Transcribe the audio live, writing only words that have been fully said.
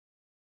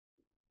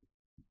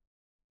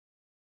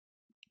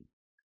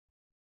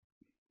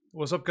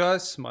What's up,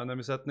 guys? My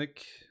name is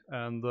Ethnic,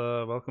 and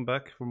welcome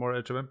back for more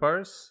Age of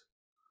Empires.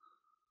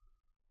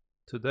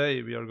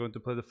 Today we are going to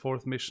play the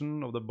 4th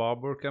mission of the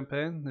Babur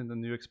campaign in the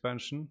new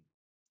expansion.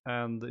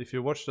 And if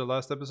you watched the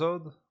last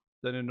episode,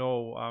 then you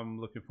know I'm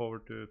looking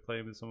forward to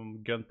playing with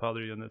some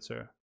gunpowder units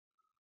here.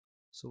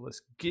 So let's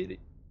get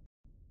it.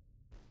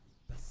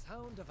 The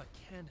sound of a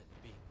cannon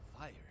being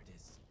fired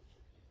is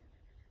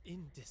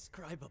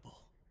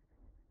indescribable.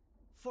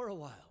 For a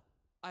while,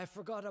 I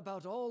forgot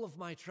about all of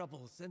my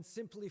troubles and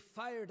simply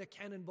fired a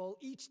cannonball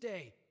each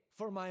day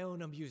for my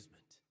own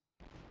amusement.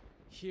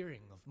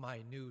 Hearing of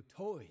my new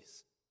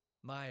toys,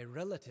 my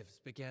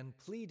relatives began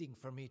pleading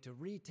for me to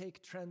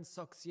retake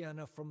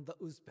Transoxiana from the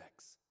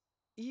Uzbeks,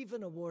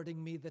 even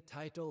awarding me the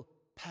title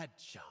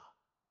Padshah,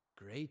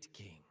 Great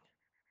King.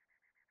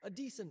 A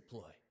decent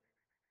ploy,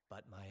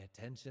 but my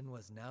attention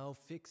was now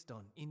fixed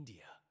on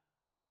India.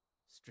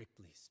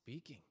 Strictly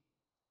speaking,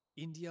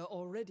 India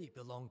already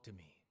belonged to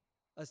me,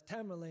 as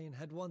Tamerlane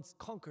had once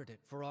conquered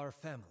it for our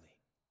family.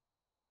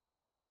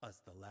 As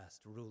the last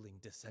ruling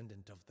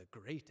descendant of the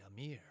great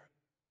Amir,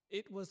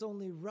 it was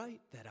only right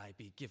that I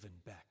be given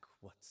back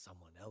what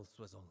someone else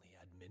was only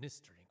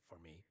administering for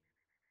me.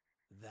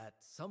 That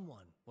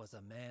someone was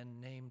a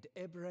man named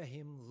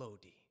Ibrahim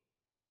Lodi,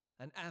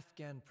 an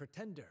Afghan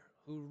pretender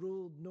who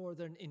ruled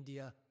northern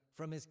India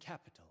from his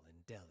capital in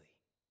Delhi.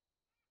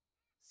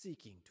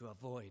 Seeking to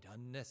avoid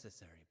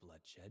unnecessary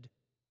bloodshed,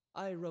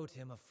 I wrote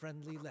him a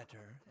friendly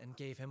letter and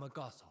gave him a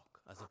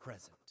goshawk as a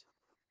present.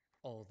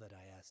 All that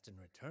I asked in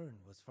return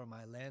was for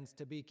my lands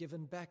to be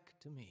given back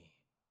to me.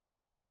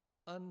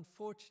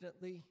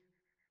 Unfortunately,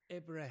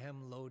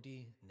 Ibrahim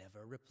Lodi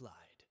never replied,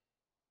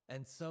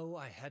 and so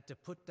I had to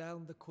put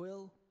down the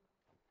quill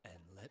and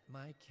let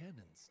my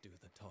cannons do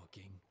the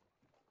talking.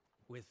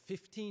 With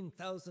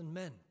 15,000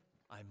 men,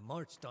 I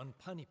marched on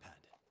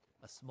Panipad,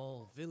 a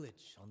small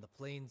village on the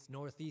plains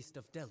northeast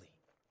of Delhi.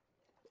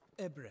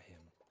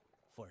 Ibrahim,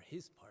 for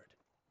his part,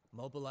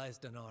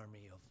 mobilized an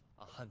army of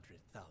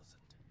 100,000.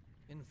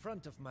 In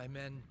front of my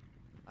men,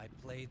 I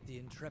played the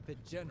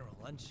intrepid general,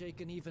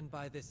 unshaken even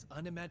by this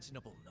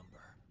unimaginable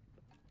number.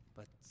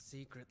 But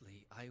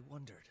secretly, I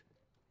wondered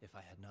if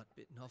I had not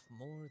bitten off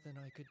more than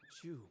I could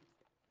chew.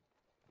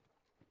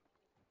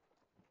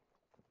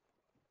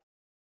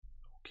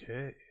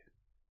 Okay.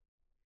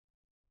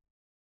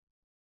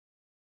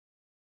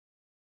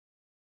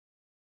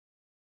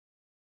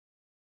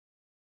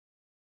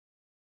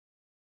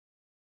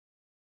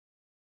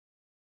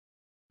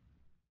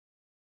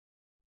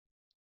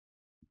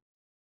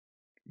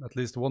 At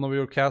least one of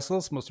your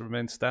castles must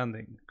remain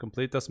standing.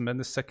 Complete as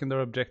many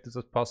secondary objectives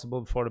as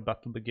possible before the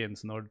battle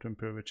begins in order to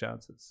improve your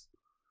chances.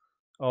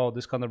 Oh,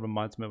 this kind of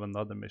reminds me of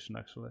another mission,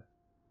 actually.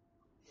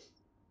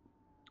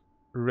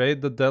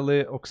 Raid the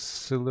Delhi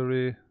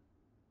Auxiliary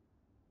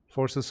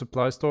Forces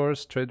supply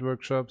stores, trade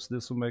workshops.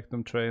 This will make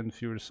them train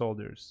fewer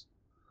soldiers.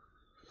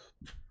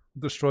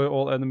 Destroy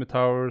all enemy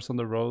towers on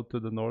the road to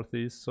the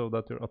northeast so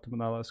that your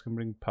Ottoman allies can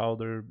bring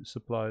powder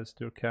supplies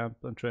to your camp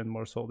and train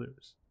more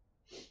soldiers.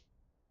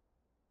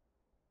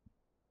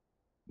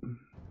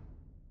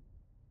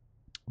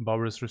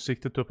 Babur is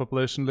restricted to a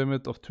population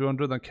limit of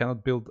 200 and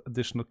cannot build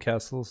additional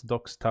castles,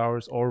 docks,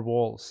 towers, or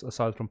walls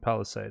aside from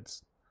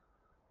palisades.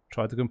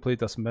 Try to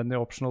complete as many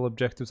optional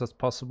objectives as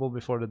possible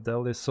before the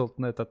Delhi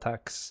Sultanate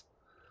attacks.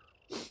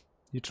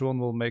 Each one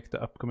will make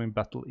the upcoming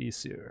battle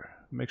easier.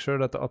 Make sure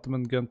that the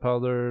Ottoman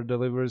gunpowder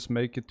deliveries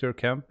make it to your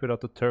camp.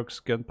 Without the Turks'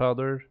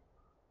 gunpowder,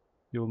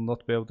 you will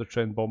not be able to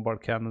train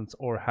bombard cannons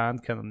or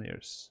hand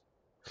cannoneers.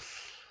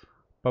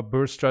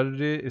 Babur's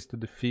strategy is to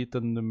defeat the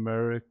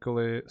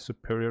numerically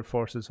superior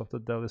forces of the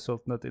Delhi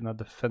Sultanate in a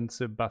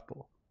defensive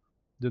battle.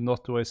 Do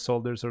not waste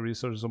soldiers or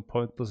resources on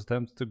pointless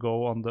attempts to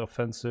go on the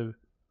offensive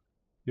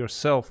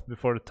yourself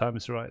before the time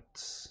is right.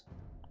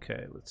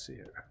 Okay, let's see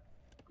here.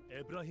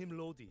 Ibrahim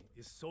Lodi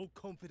is so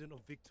confident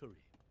of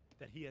victory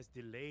that he has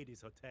delayed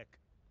his attack.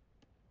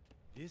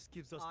 This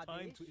gives us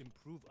time to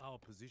improve our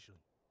position.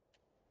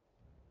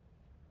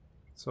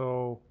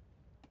 So,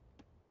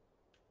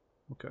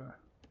 okay.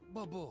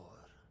 Babur,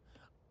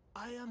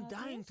 I am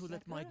dying to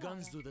let my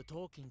guns do the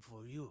talking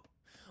for you.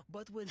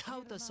 But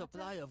without a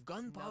supply of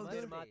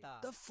gunpowder,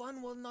 the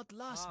fun will not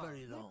last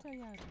very long.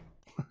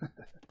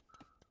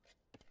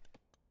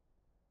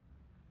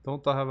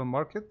 Don't I have a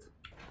market?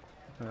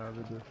 Yeah,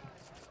 we do.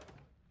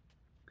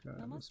 Okay,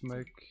 let's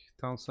make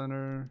town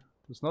center.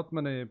 There's not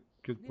many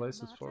good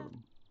places for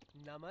them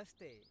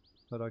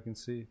that I can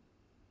see.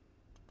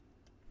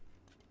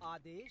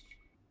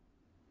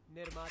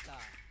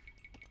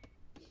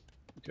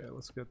 Okay,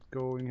 let's get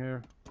going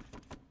here.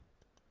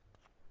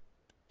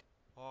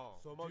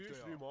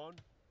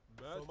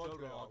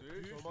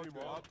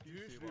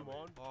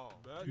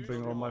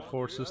 Bring all my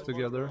forces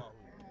together.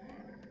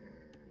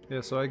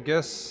 Yeah, so I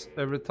guess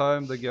every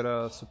time they get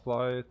a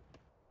supply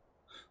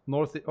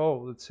north.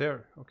 Oh, it's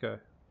here. Okay,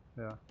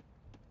 yeah.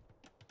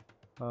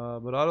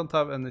 But I don't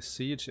have any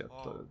siege yet,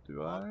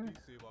 do I?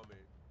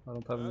 I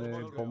don't have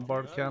any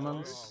bombard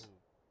cannons.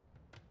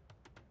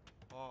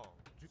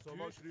 So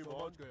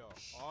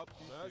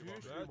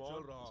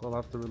I'll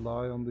have to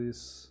rely on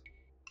these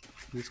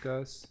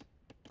guys.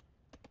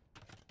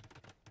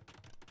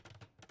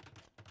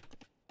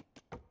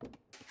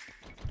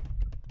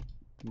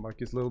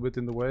 Mike is a little bit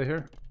in the way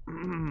here.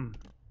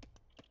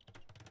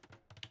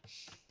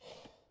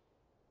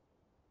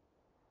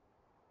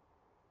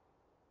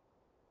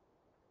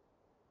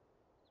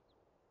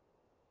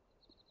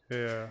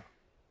 Yeah.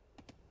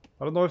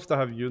 I don't know if they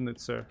have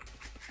units here.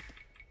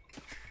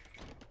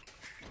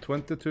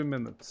 22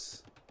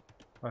 minutes.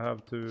 I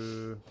have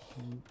to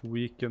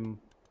weaken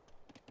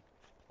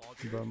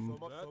them.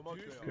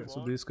 Okay,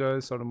 so these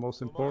guys are the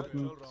most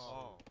important.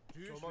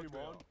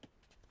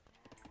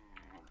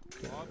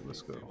 Okay,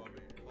 let's go.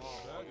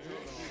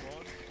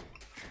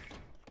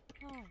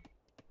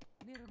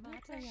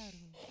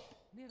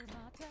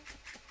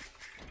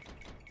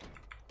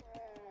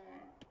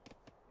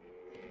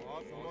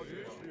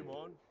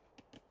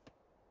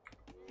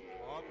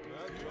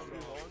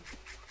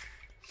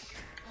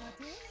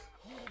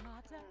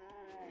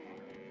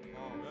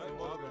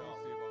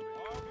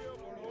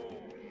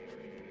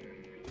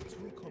 The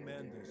two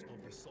commanders of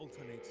the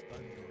Sultanate's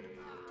vanguard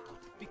are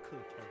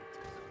fickle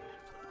characters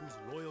whose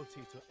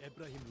loyalty to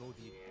Ebrahim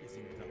Lodi is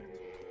in doubt.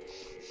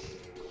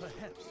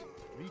 Perhaps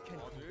we can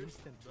convince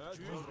them to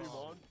join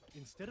us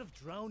instead of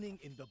drowning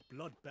in the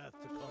bloodbath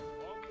to come.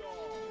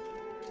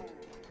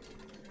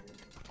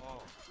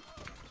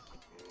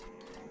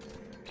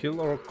 Kill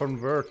or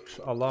convert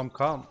Alam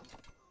Khan.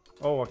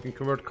 Oh, I can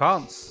convert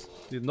Khans.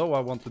 You know I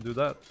want to do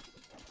that.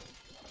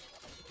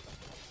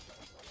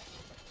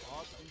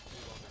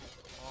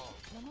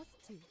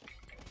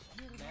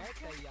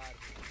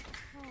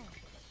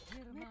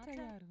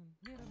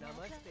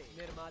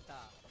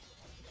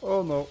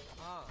 Oh no.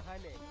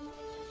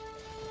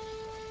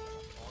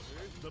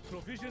 The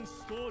provisions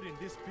stored in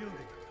this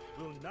building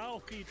will now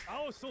feed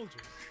our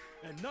soldiers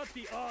and not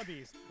the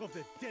armies of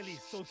the Delhi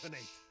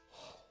Sultanate.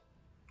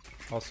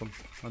 Awesome.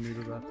 I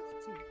needed that.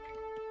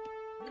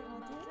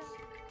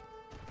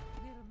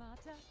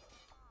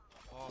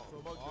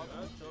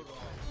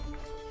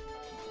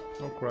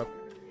 Oh crap.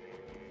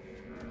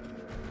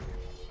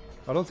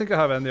 I don't think I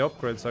have any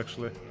upgrades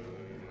actually.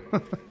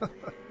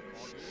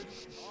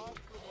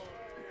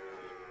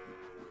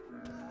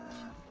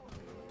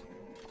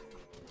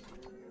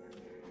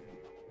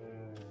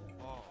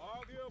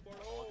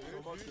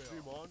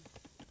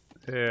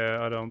 Yeah,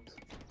 I don't.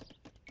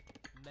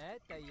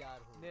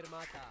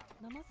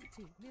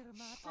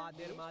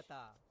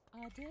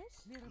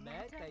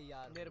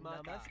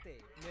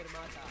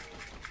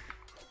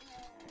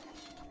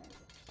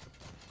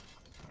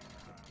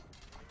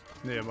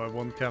 Yeah, my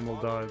one camel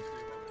died.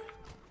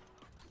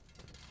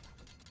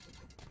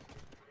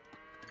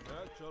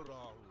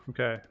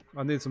 Okay,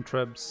 I need some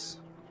trebs.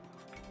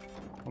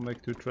 I'll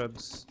make 2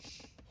 trebs.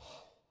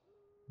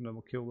 And then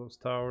we'll kill those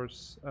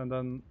towers. And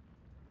then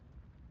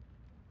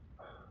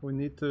we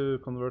need to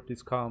convert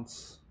these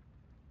Khans.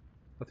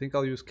 I think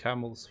I'll use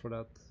camels for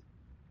that.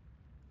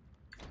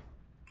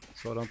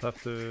 So I don't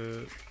have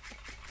to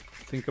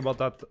think about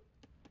that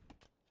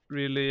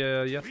really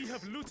yet. We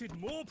have looted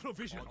more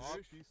provisions.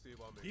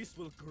 This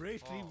will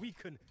greatly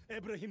weaken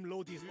Ebrahim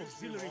Lodi's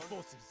auxiliary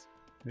forces.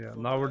 Yeah,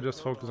 now we're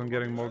just focused on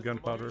getting more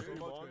gunpowder.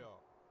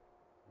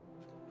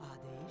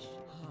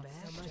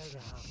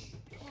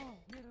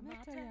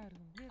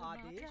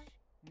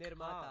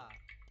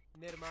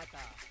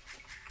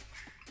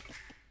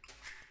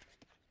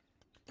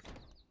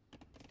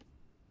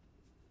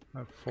 I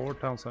have 4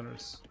 town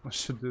centers. I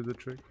should do the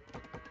trick.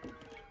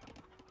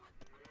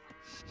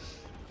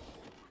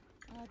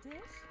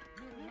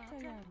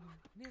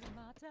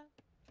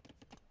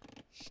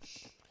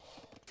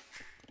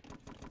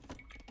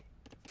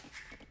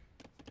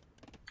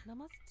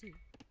 Namaste.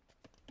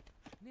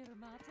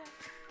 Nirmata.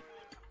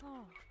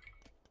 Oh.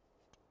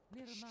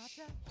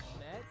 Nirmata.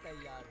 मैं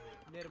तैयार हूँ.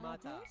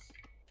 Nirmata.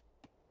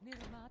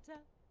 Nirmata.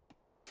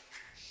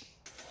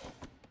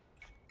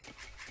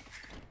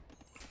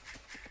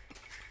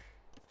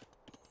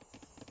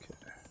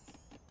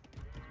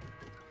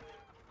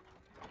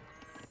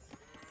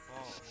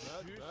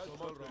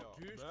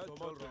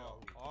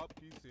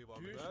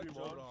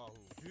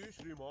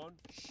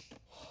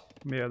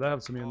 Yeah, they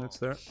have some units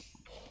there.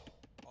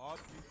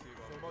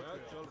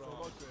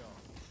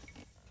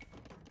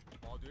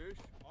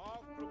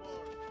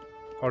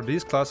 Are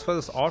these classified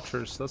as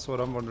archers? That's what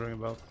I'm wondering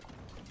about.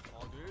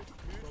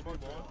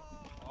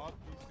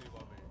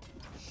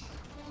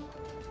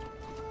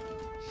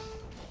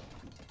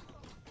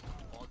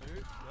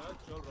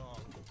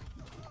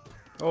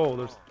 Oh,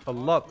 there's a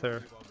lot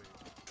there.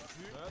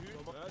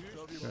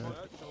 Okay.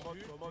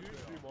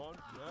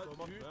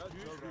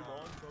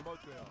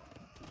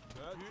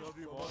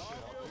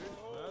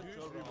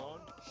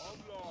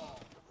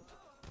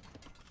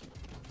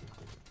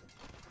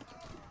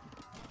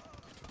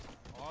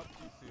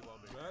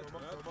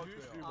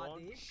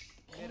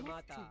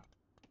 Nirmata.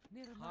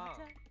 Nirmata.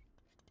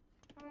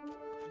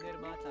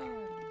 Nirmata.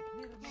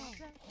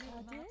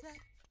 Nirmata.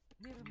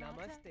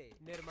 Namaste.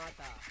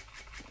 Nirmata.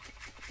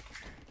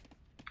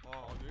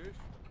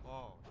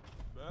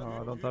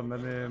 I don't have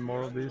many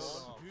more of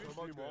these.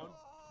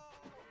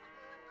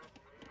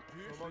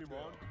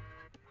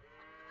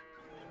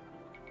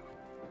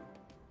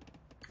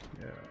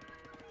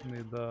 Yeah,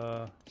 need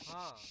some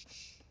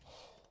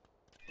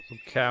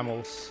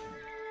camels.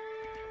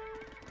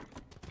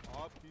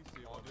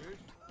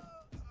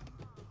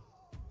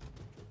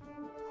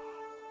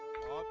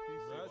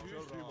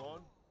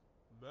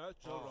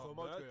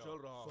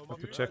 Have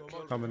to check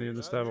how many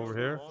units they have over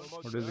here,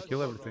 or did we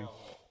kill everything?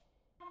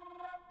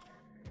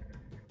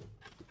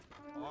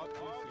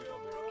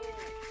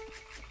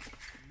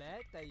 मैं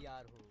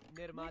तैयार हूँ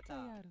निर्माता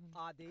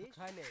आदेश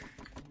खाने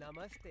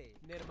नमस्ते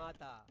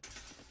निर्माता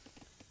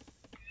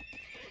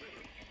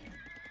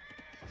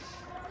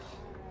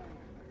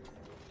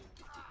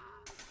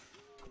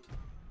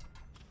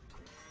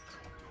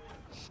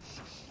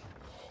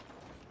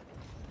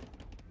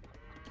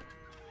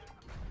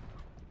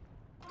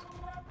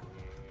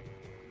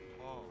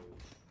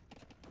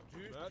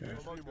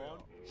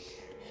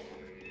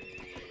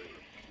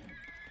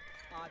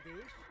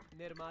आदेश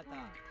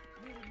निर्माता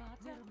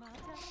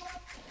निर्माता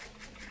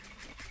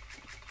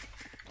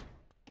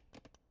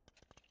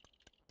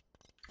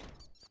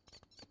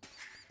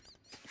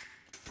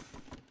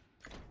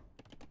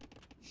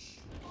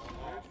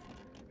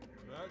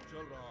मैं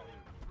चल रहा हूँ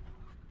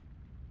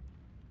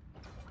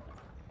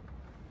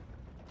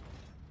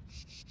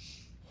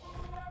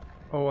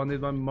Oh, I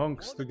need my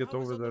monks to get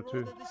over there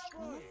too.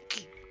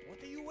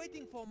 What are you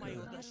waiting for, my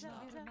other star?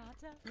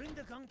 Bring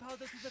the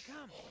gunpowder to the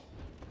camp.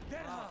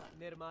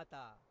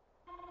 निर्माता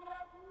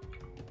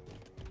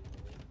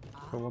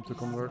I want to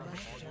convert.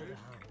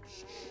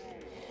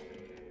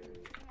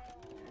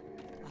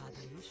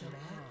 आदेश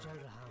मैं चल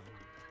रहा हूँ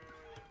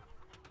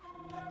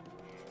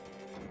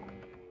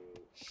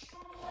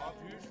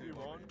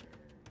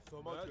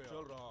मैं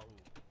चल रहा हूँ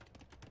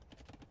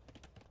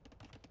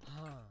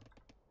हाँ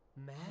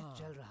मैं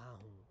चल रहा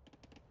हूँ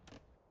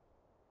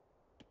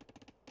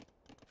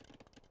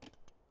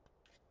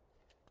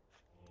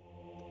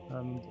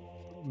And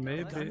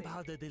maybe...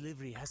 Gunpowder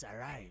delivery has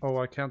arrived. Oh,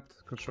 I can't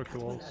construct the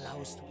That will walls.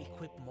 allow us to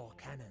equip more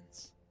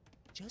cannons.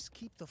 Just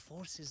keep the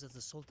forces of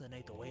the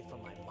Sultanate away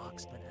from my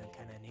marksmen and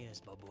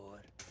cannoneers, Babur.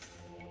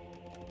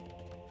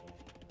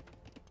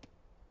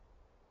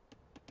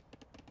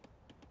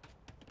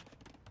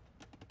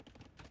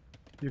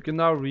 You can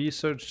now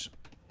research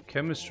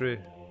chemistry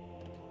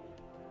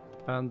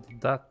and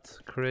that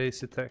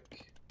crazy tech.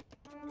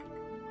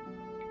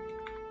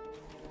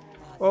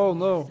 Oh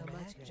no!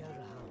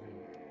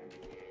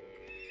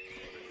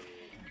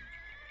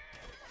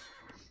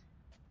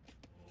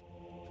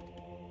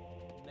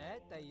 मैं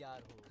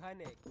तैयार हूँ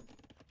खाने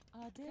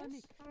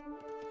आदेश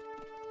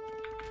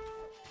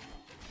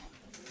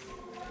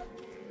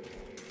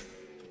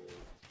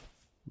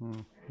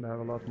They have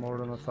a lot more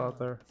than I thought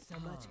there.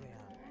 समझ गया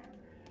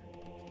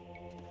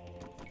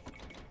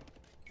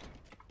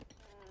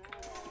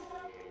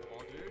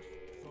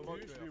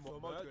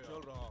मैं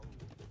चल रहा हूँ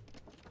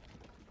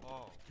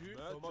हाँ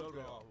मैं चल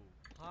रहा हूँ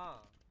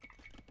हाँ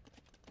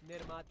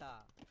निर्माता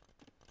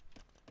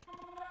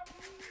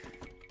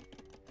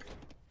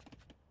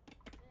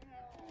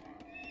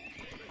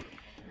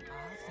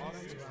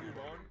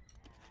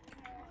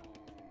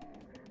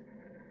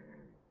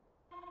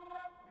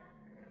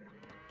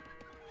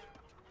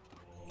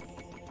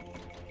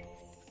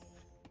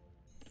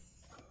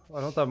I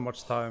don't have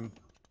much time,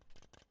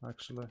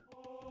 actually.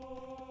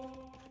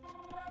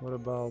 What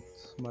about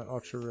my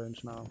archer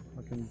range now?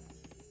 I can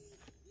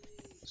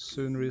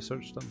soon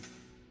research them.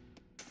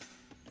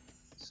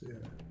 Let's see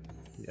here.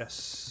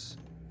 Yes.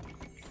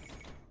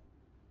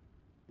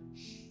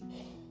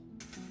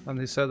 And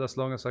he said as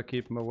long as I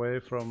keep him away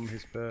from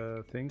his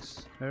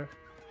things here,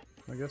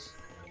 I guess.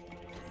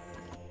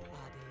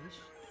 आदेश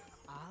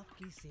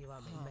आपकी सेवा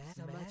में मैं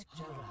चल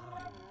रहा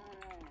हूँ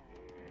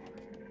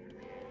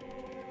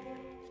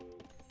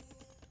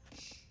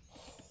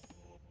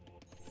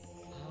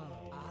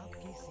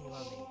आपकी सेवा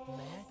में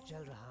मैं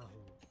चल रहा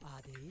हूँ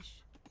आदेश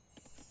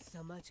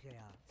समझ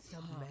गया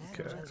मैं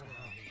चल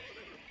रहा हूँ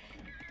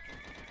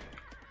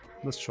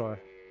Let's try.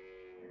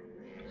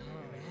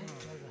 मैं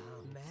चल रहा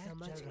हूँ मैं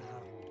समझ रहा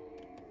हूँ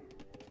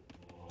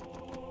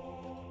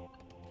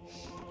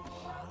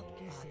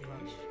आपकी सेवा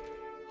में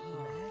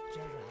मैं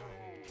चल रहा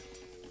हूँ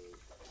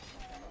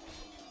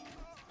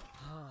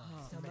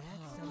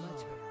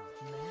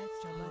मैं समझ गया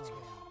मैं समझ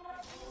गया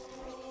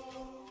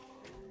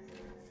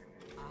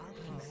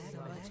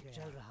मैं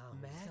चल रहा हूँ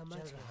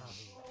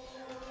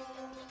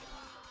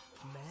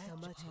मैं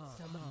समझ रहा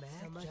हूँ मैं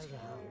समझ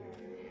रहा हूँ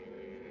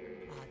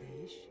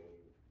आदेश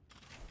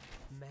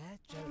मैं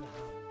चल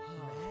रहा हूँ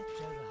मैं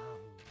चल रहा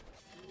हूँ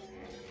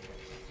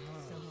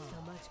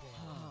समझ गया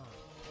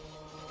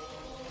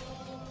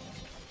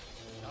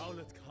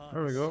Dowlat Khan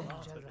There we go.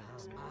 चल रहा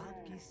हूँ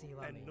आपकी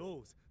सेवा and में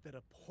knows that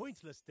a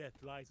pointless death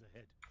lies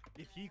ahead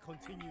if he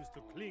continues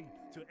to cling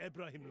to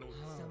Ibrahim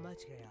Lodi. समझ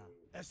गया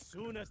As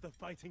soon as the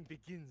fighting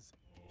begins,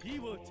 he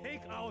will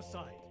take our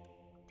side.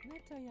 मैं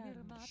तैयार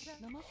हूँ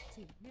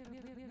नमस्ते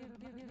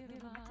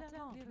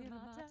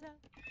निर्माता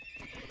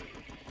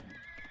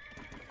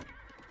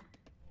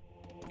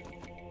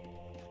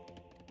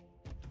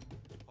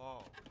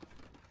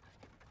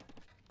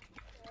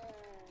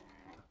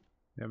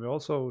Yeah, we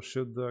also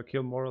should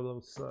kill more of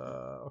those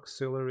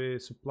auxiliary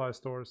supply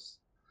stores.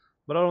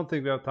 But I don't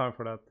think we have time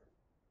for that.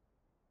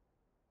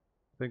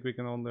 I think we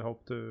can only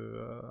hope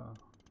to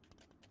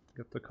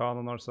get the Khan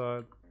on our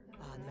side.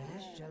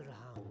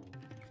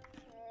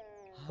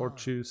 Or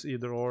choose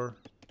either or.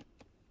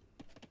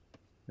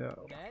 Yeah.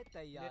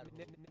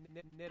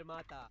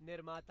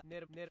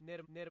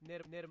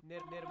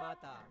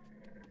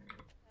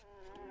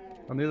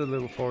 I need a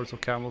little force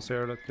of camels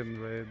here that can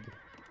raid.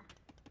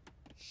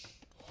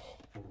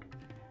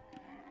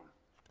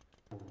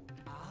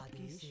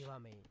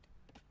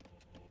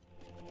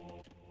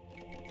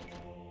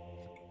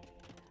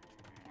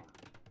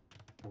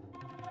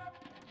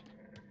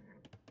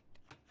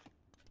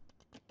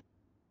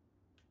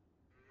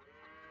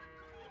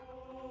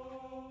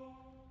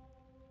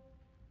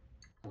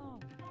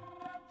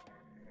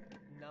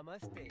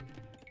 Namaste.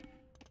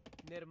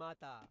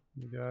 Nirmata.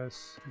 You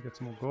guys get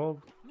some more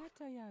gold.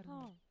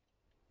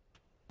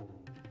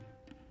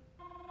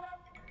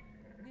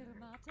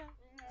 Nirmata.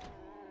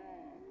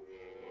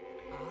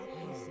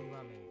 आपकी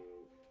सेवा में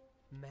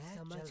मैं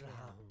समझ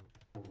रहा हूँ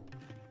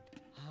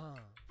हाँ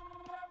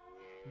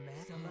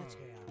मैं समझ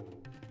गया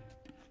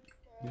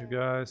You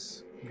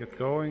guys get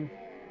going.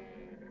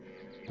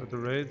 Try to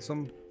raid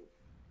some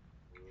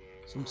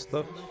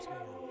stuff.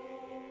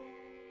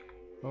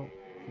 Oh,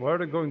 why are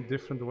they going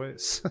different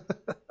ways?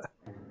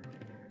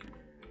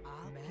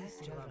 मैं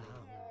चल रहा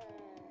हूँ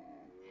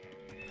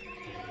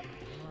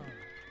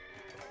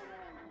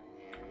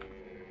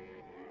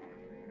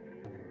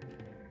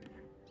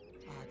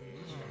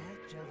आदेश मैं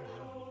चल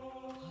रहा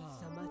हूँ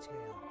समझ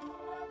गया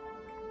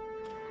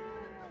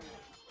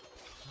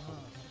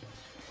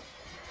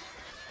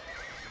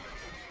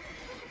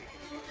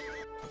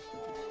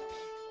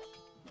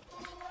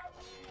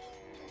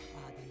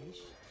आदेश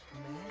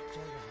मैं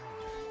चल रहा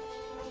हूँ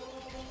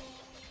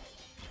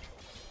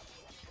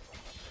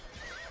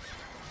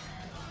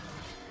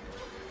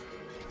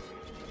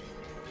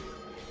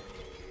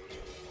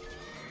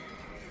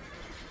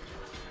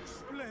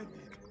Splendid!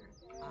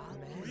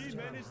 We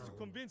managed to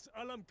convince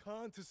Alam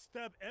Khan to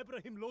stab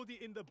Ebrahim Lodi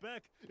in the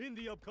back in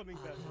the upcoming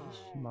battle.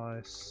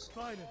 Nice.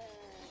 Finally,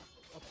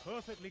 a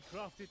perfectly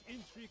crafted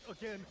intrigue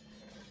again,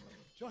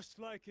 just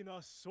like in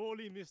our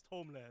sorely missed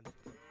homeland.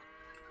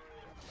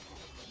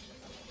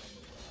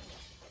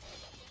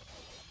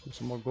 There's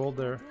some more gold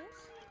there.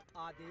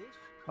 Adesh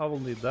I will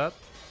need that.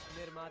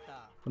 निर्माता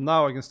And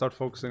now I can start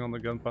focusing on the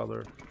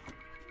gunpowder.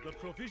 The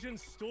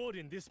provisions stored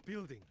in this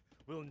building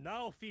will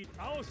now feed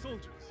our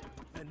soldiers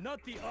and not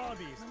the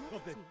armies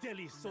of the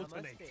Delhi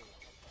Sultanate. नमस्ते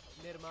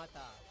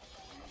निर्माता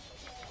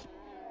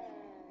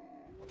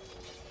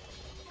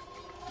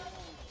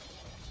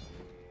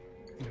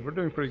Yeah, we're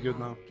doing pretty good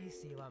now. आपकी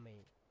सेवा में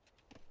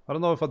I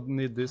don't know if I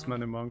need this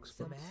many monks,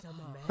 but मैं चल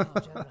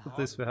रहा at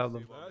least we have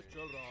them.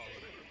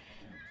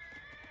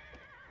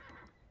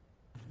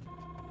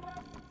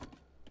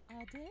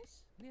 Adesh,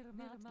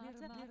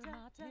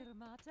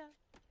 Nirmata.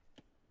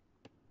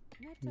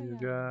 You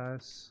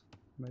guys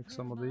make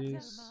some of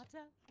these.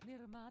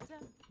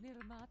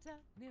 Nirmata.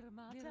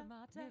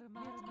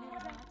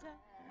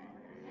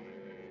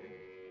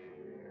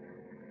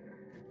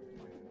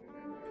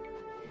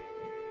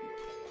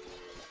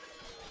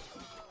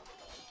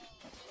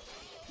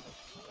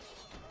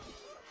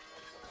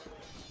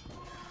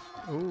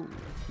 Ooh,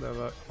 they have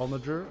an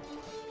onager.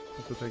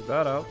 Have to take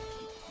that out.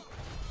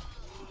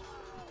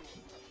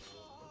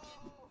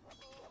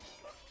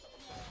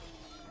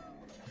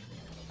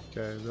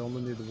 Okay, we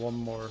only need one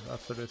more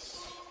after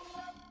this.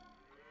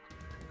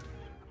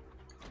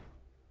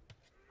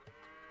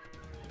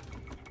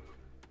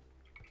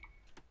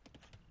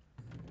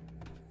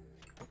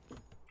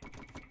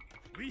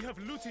 We have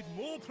looted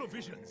more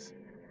provisions.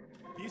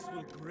 This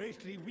will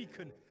greatly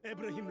weaken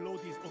Ebrahim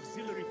Lodi's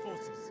auxiliary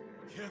forces.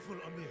 Careful,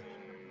 Amir.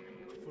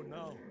 For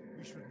now,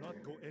 we should not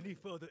go any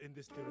further in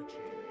this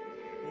direction,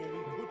 or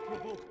we could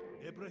provoke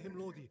Ebrahim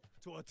Lodi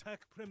to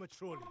attack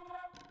prematurely.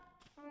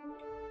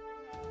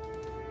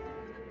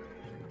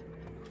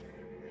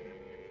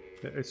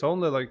 It's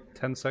only like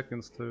 10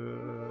 seconds to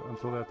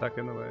until they attack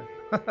anyway.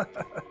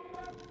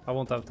 I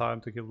won't have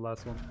time to kill the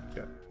last one.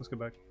 Okay, let's go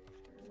back.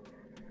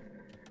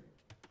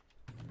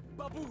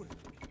 Baboon,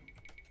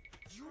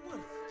 you were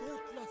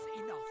thoughtless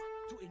enough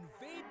to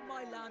invade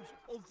my lands,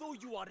 although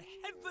you are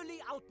heavily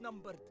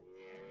outnumbered.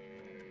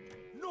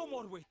 No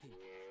more waiting.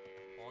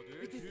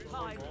 It is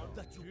time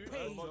that you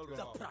pay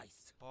the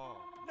price.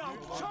 Now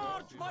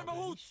charge, my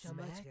mahouts!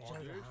 मैं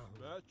चल रहा हूँ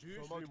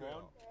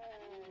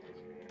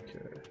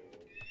Okay.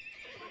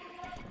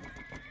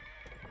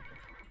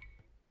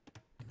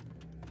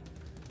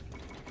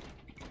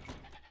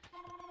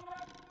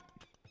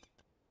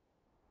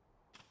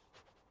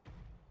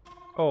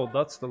 Oh,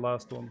 that's the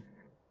last one.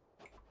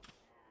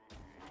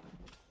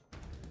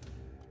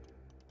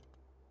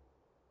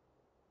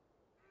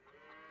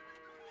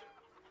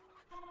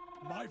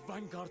 My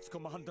vanguard's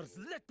commanders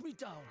let me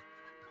down.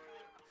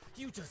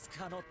 You just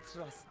cannot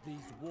trust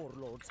these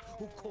warlords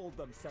who call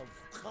themselves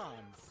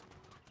Khans.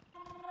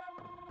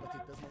 But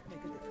it does not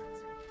make a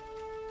difference.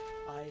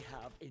 I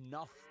have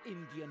enough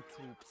Indian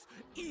troops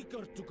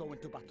eager to go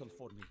into battle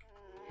for me.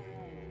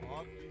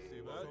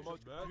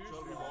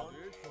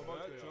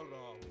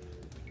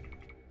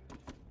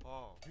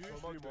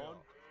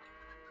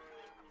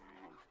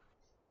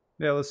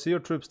 Yeah, let's see your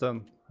troops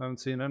then. I haven't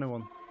seen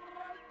anyone.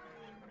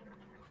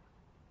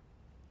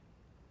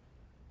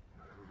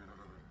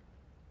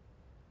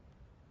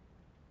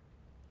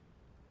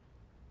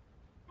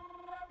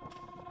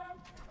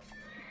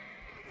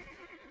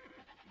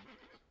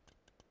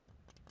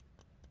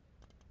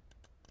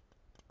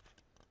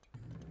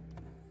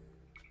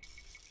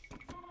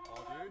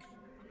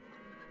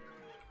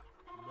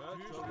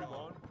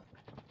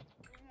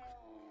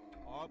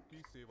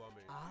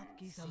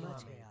 आपकी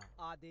समझ गया।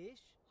 आदेश?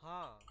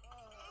 हाँ।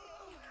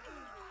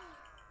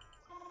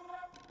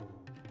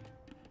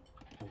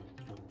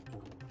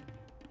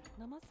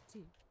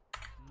 Namaste.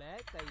 मैं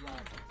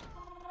तैयार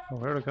हूँ। Oh,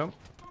 here they come.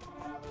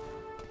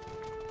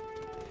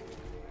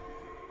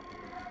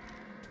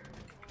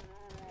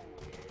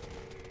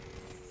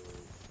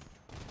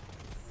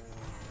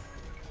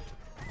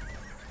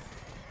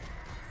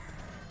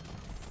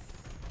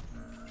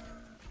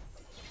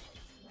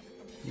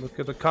 Look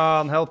at the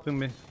Khan helping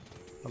me.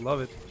 I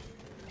love it.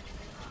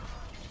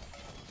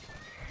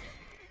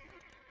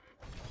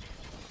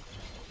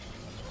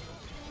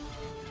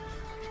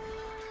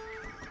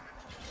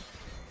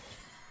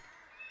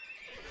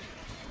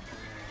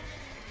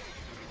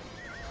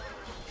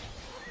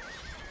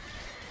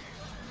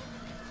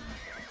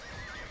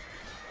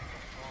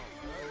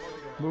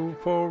 Move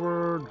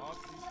forward.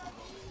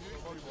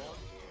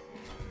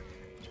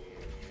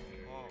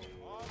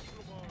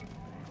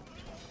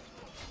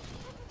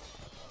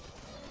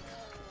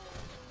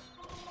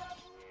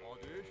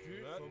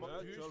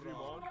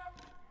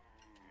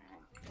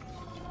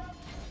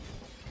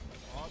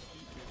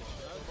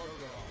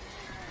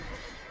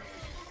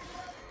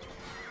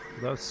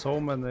 There's so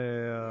many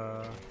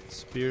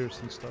spears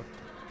and stuff,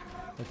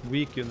 like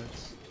weak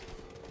units.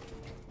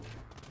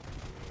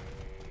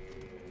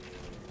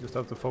 Just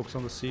have to focus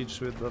on the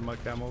siege with my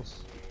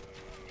camels.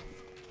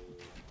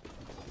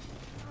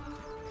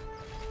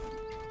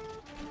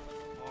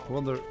 I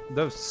wonder,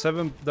 they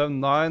have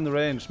 9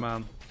 range,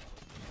 man.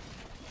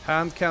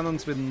 Hand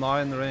cannons with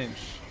 9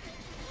 range.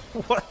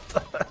 What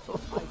the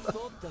hell? I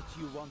thought that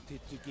you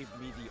wanted to give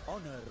me the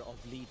honor of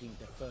leading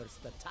the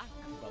first attack,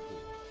 Babu.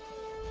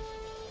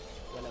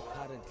 Well,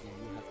 apparently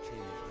you have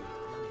changed your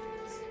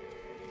plans.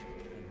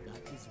 And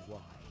that is why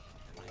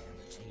I am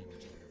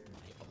changing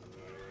my own.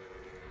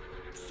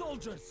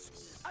 Soldiers,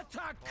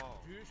 attack!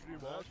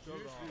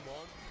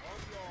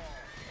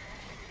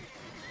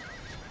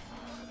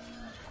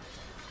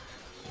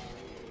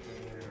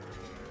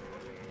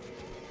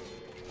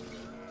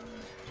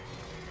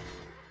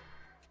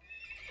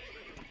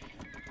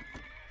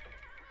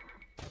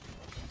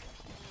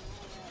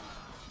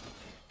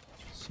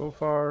 So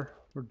far,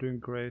 we're doing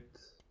great.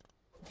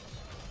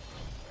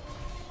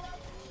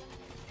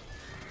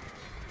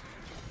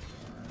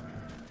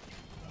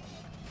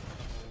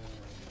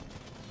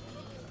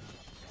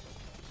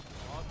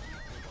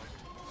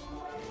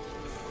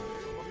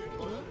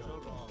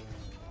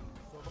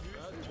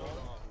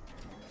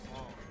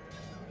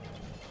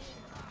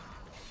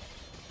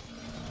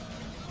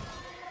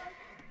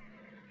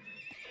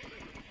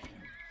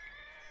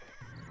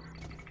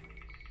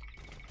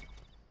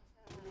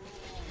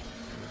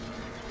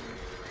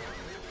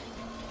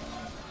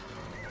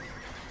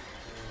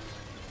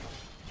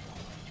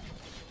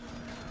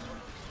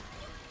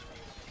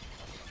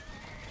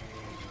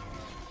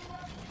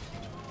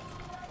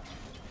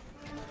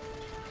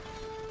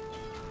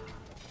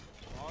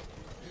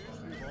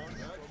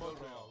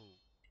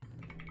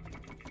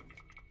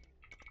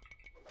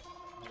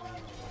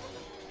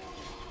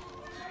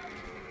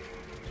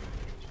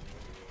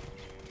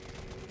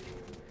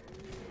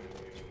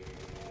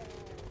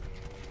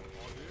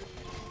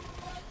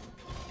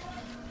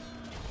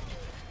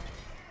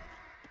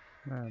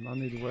 Man, I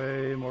need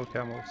way more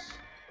camels.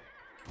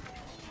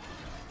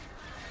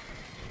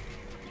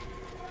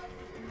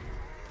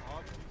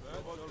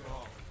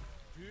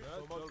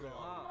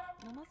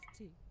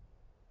 Namaste.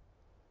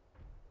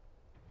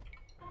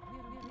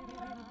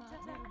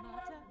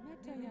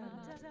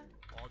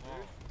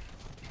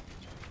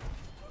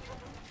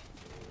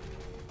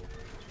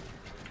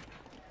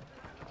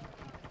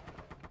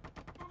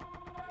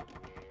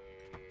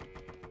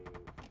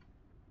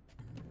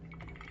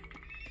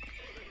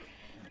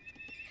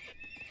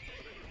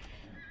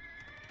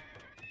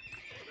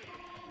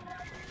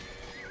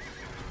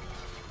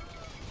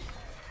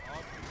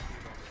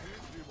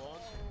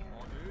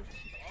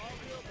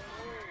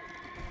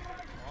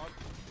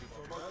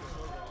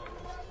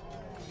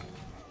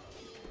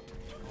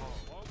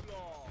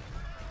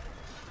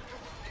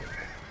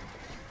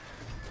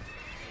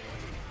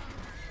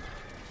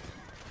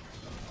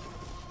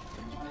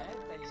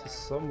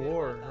 Some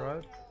war,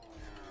 right?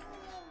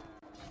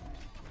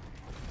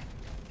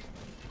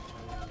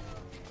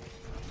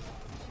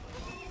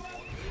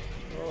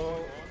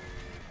 Oh,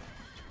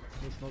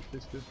 let's not be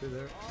stupid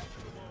there.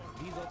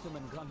 These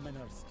Ottoman gunmen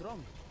are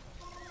strong.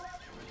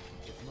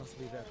 It must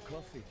be that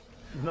coffee.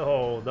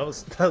 No, that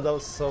was that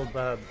was so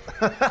bad.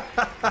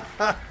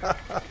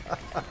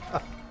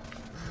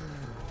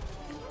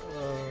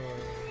 Oh,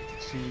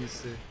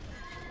 cheesy.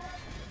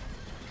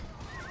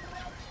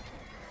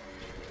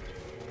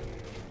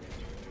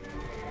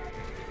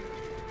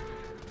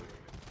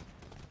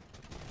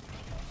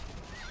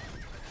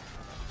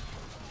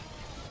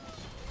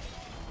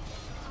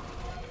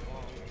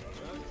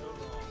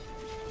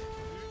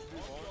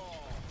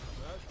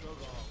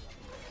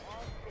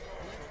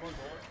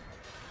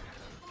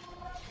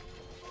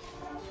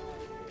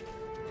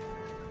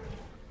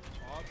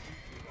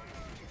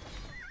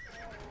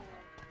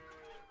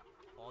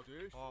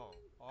 आदेश हाँ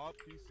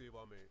आपकी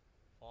सेवा में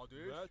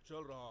आदेश मैं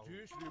चल रहा हूँ जी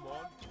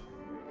श्रीमान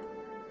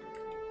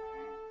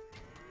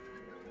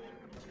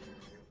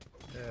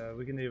Yeah,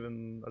 we can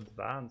even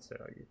advance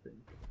here, I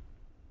think.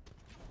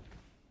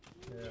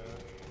 Yeah.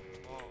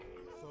 हाँ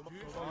मैं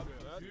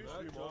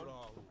चल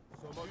रहा हूँ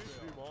समझ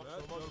श्रीमान मैं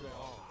चल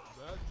रहा हूँ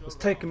Let's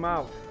take him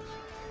out.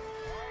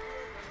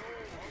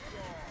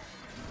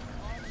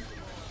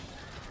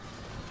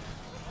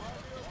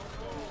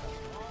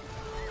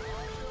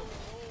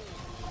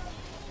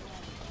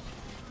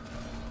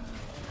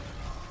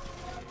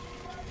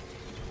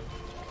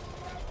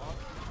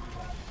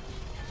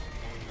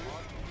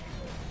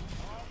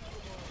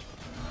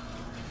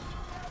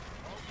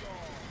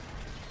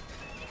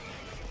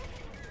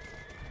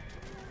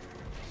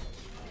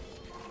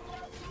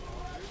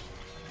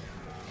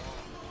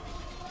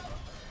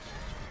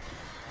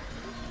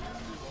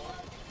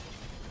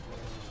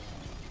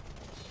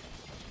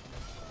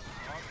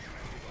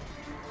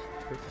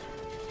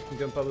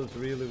 Gunpowder is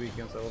really weak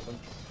against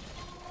elephants.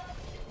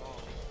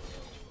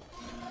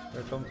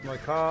 Here comes my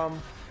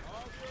calm.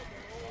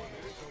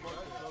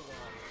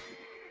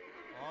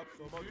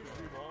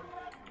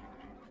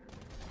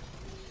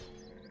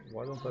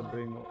 Why don't I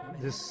bring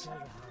this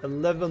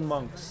 11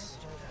 monks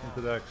into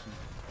the action?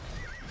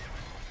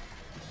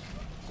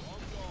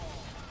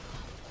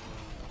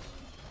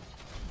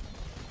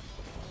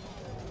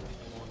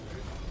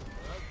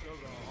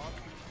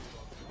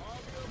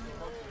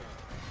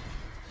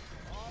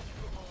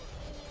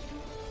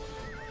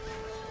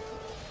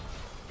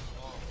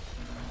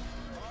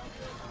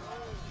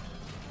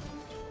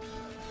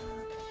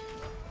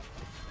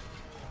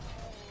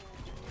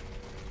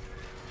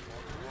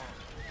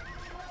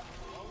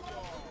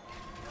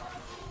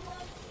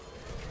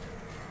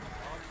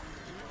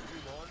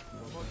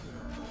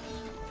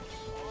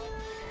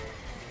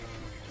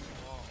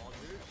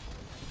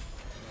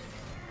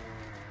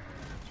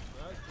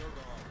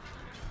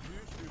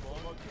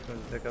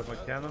 Trying to take out my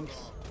cannons.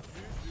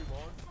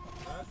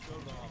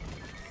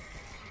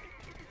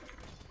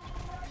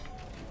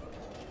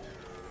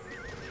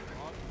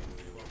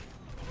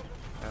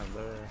 And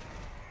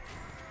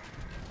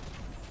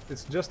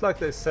it's just like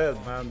they said,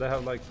 man. They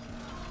have like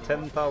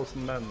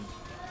 10,000 men,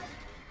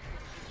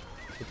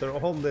 but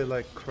they're only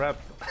like crap,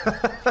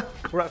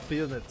 crap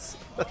units.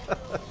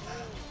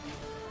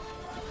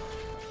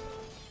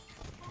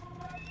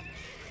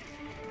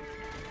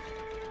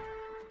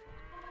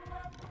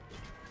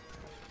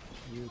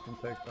 You can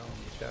take down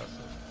the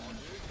castle.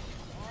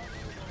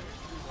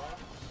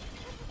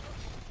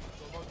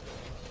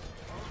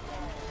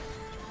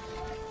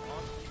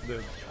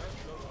 Dude,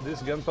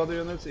 these gunpowder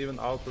units even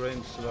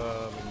outrange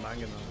the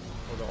Mangana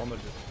or the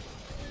Onager.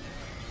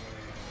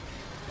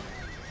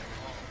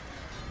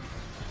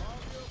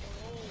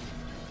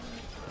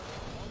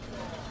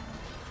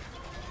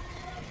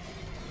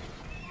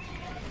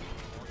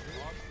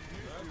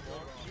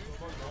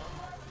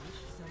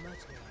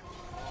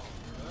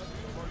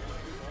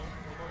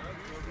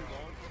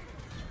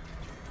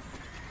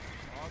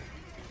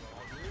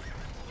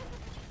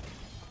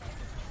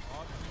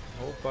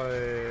 Hope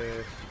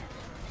I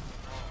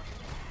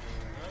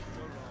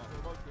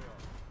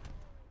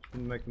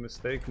didn't make a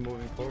mistake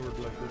moving forward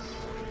like this.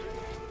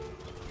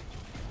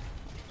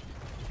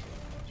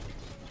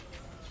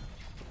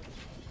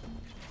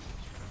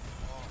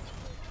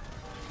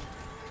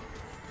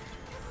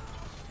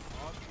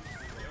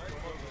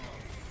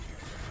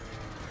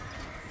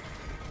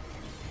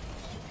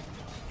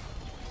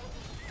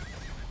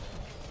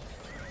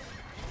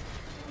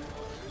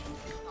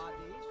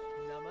 आदेश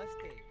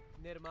नमस्ते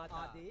निर्माता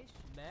आदेश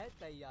मैं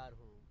तैयार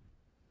हूँ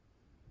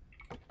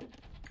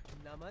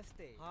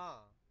नमस्ते हाँ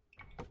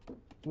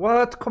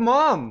What? Come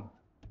on!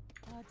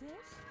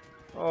 Adesh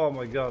Oh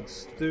my god,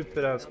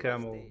 stupid ass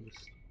camel.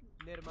 Just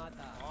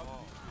निर्माता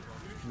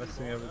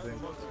messing everything.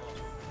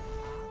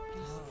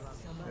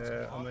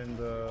 Yeah, I'm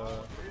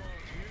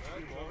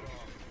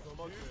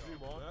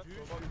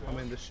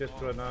in the shit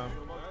right now.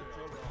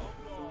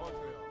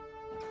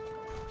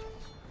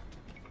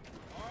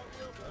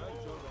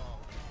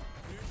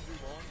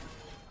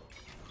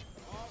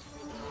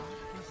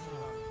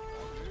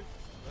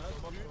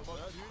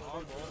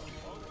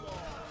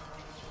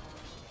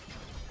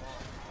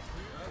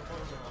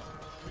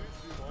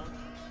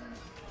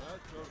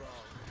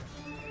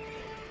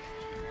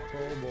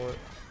 Oh boy.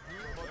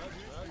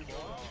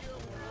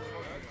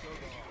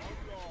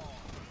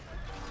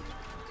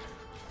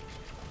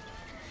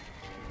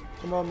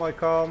 Come on, my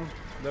calm.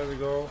 There we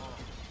go.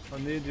 I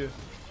need you.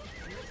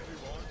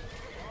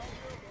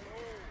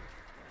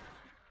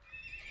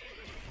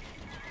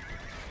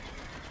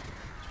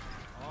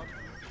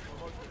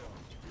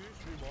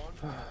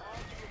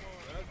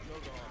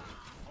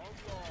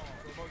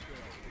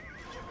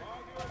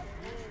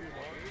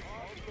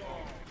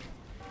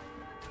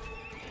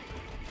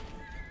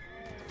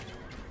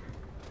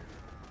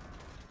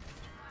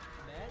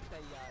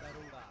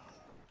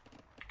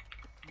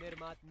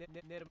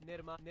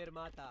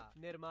 निर्माता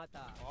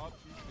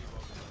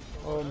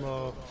Oh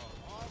no.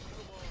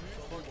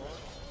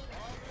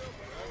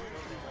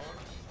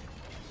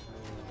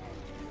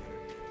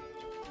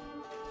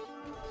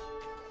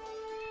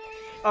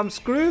 I'm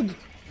screwed.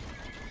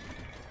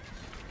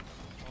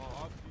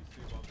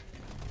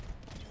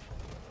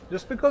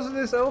 Just because of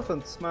these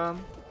elephants,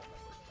 man.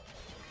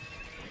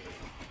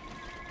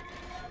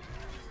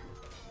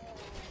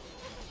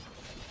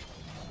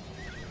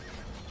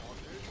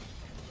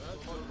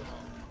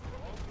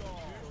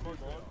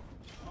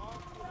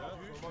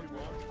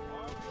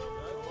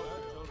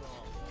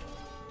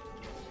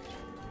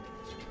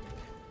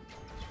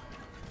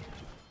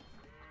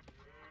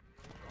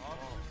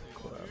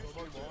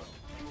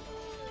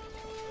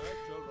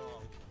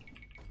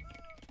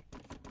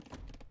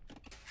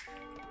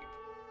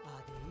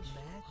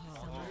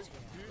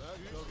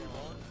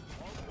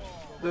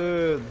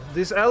 Dude,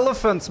 these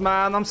elephants,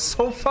 man, I'm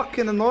so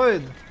fucking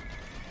annoyed.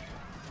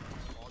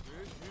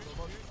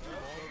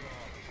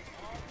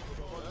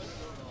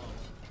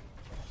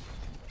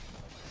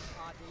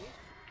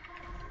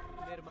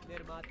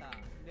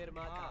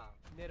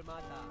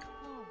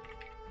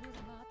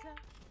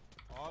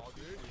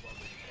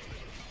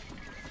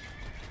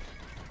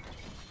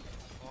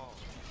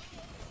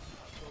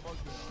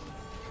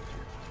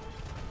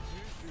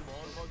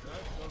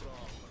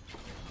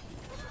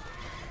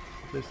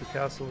 At least the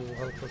castle will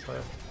help us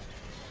higher.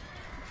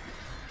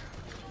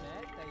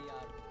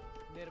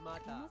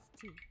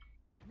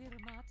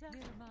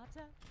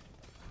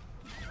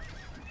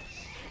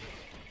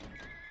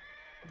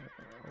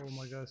 Oh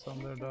my god,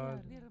 some there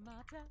died.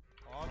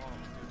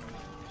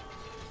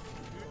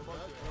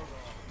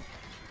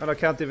 And I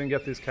can't even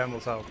get these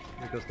camels out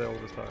because they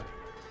always die.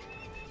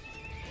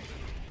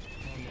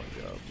 Oh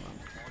my god,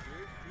 man.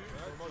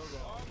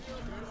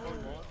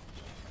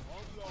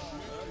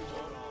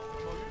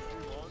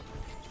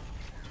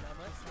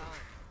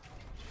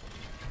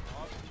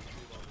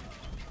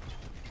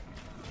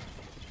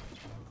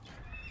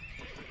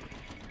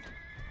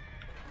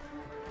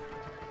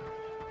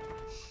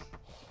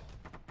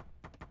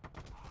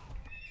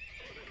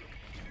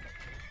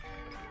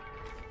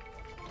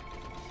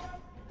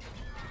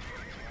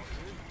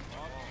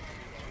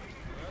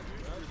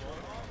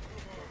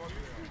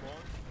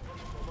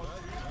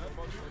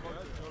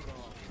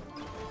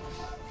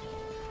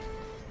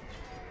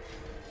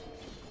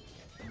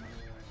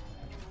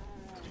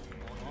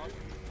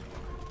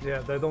 Yeah,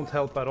 they don't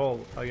help at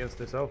all against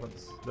these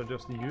elephants. They're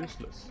just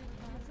useless.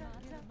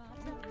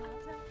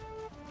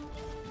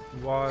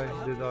 Why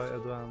did I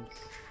advance?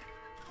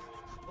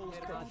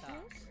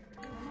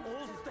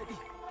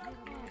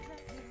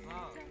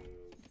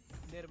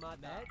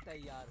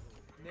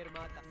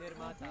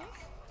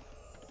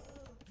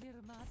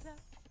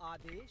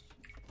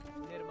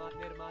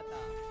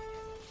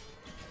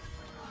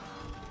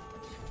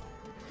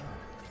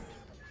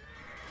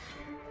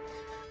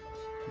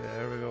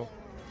 There we go.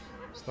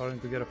 Starting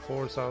to get a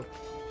force out.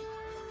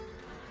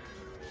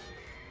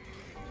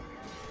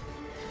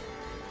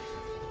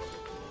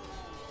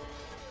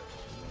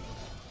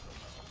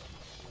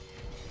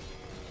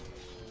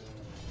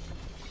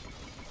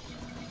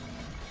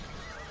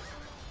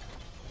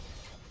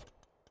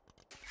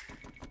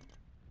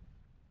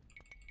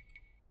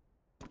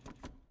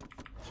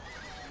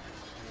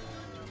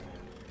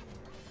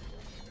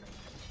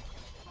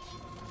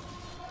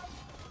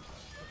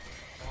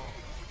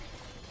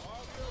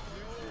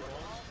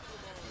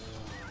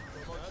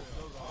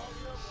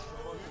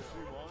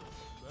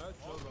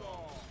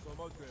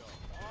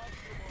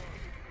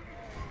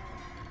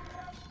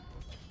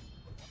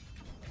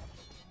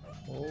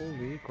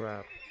 Holy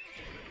crap.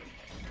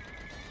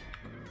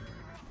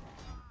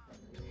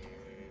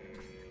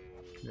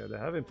 Yeah, they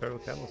have Imperial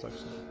camels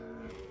actually.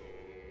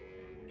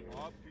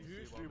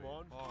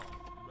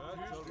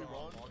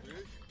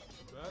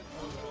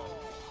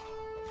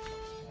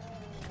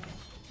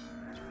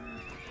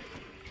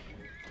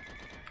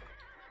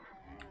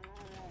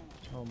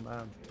 Oh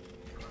man.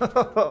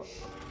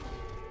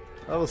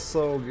 That was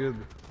so good.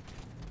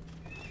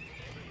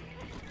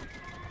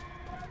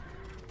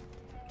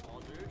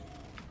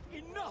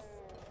 Enough!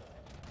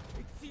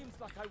 It seems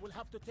like I will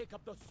have to take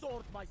up the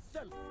sword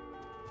myself.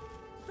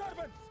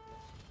 Servants!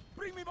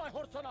 Bring me my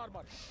horse and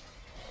armor!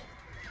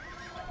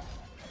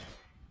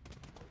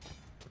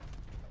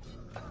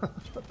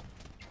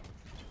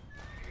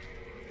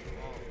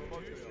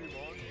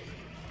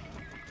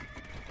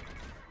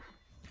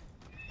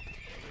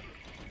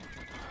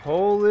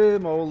 Holy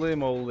moly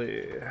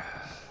moly.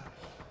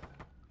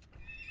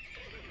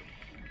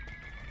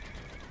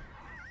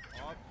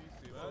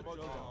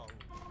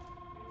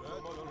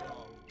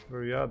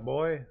 Where you at,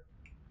 boy?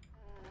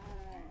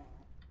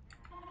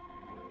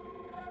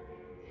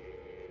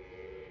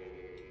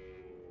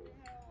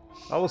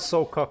 I was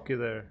so cocky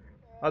there.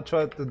 I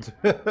tried to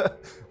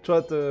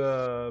tried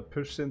to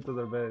push into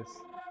their base.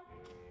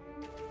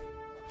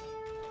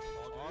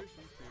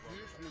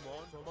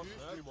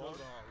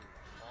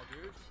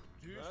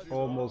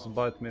 Almost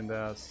bite me in the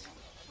ass.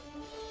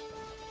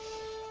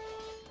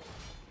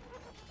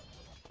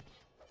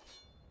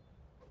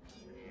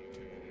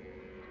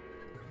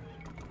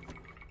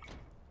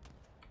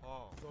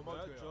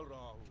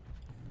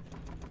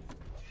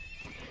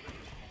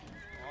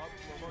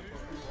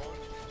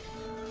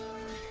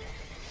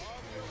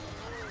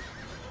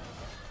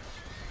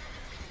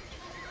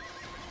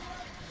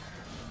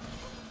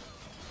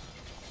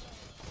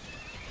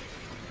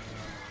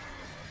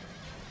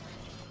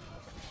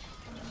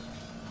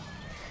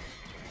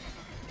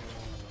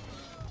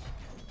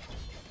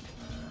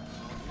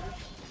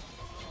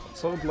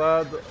 So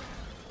glad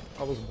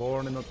I was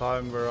born in a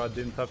time where I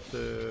didn't have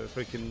to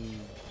freaking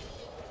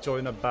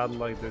join a battle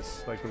like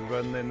this, like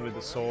run in with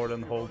the sword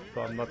and hope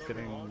I'm not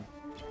getting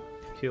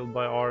killed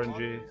by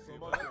RNG.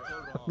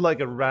 Like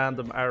a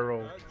random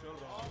arrow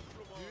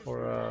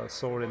or a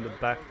sword in the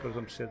back or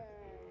some shit.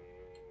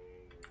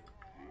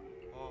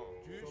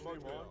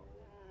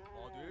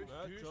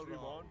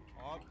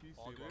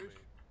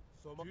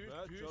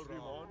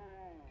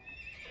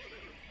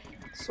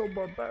 So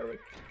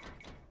barbaric.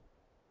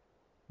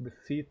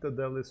 Defeat the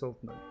Delhi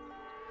Sultanate.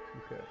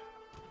 Okay.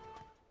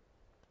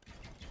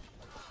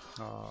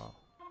 Ah.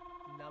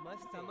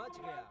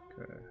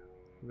 Okay.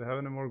 Do we have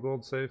any more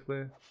gold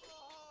safely?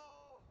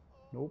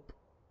 Nope.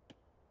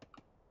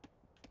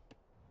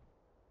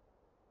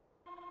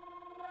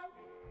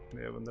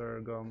 Yeah, when they're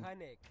gone,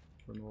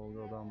 then we'll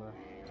go down there.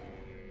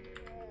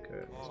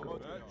 Okay, let's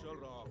go.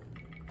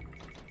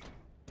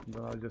 And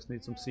then I just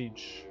need some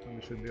siege, and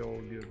we should be all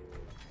good.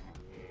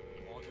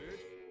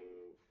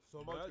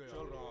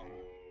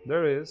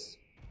 There is.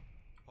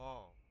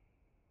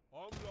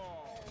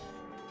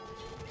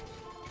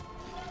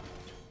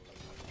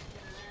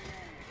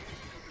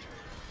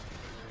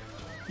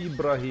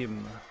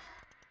 Ibrahim.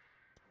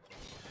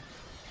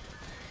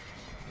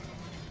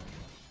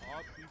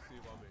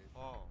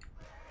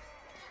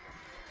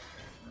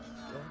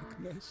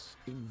 Darkness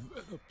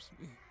envelops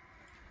me.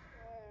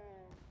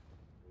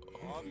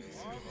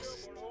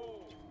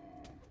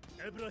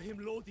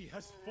 Ibrahim Lodi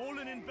has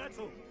fallen in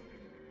battle.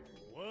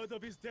 Word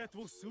of his death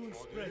will soon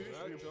spread.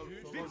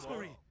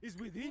 Victory is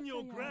within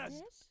your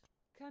grasp.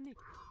 Kan ik?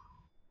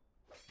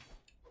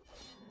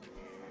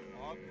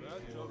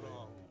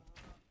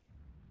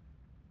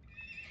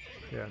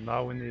 Yeah,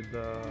 now we need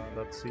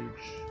that siege.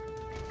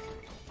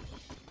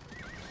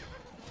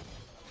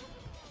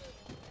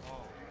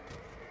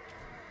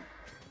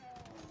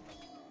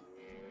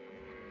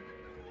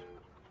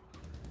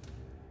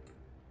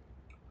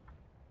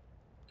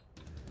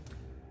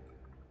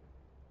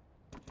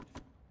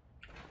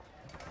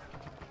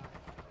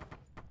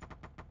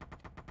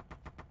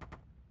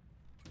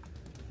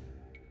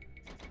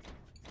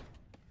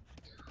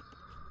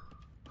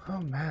 Oh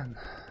man.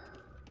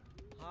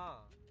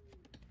 हाँ.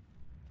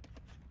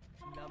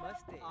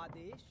 नमस्ते.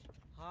 आदेश.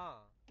 हाँ.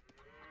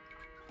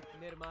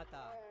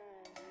 निर्माता.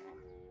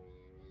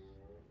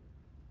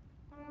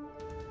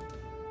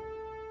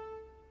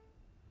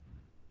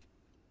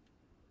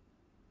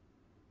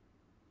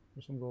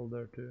 There's some gold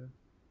there too.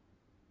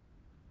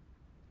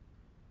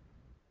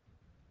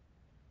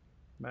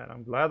 Man,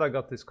 I'm glad I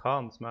got these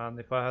cons, man.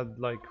 If I had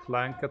like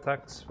flank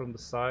attacks from the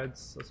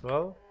sides as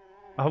well,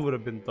 I would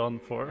have been done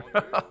for.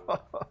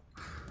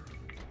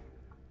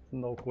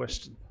 No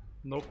question.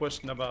 No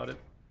question about it.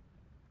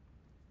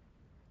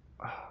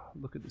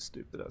 Look at this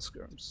stupid ass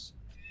skirms.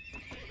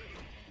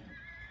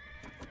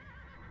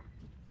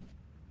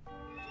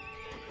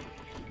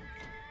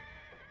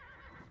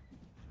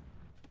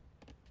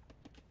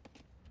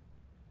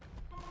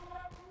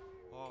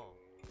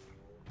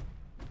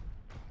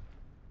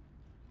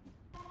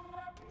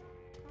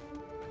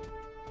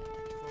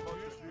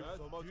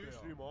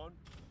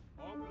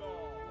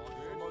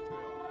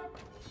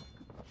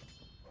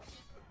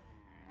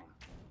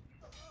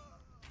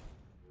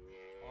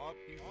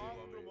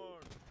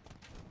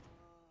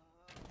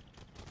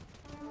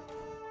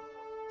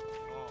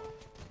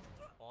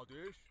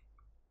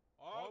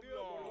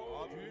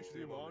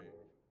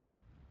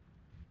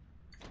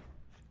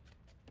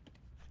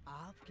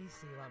 आपकी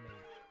सेवा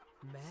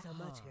में मैं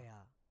समझ गया.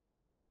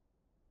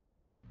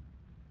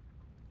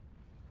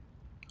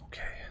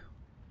 Okay.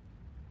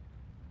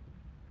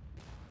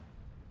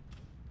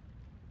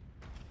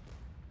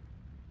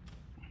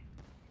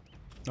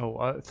 Oh,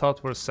 I thought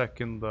for a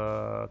second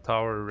the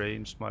tower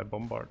ranged my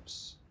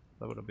bombards.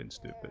 That would have been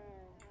stupid.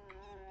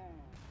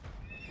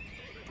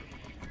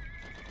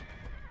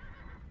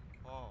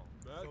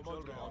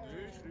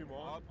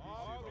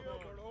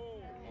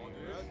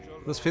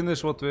 Let's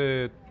finish what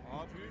we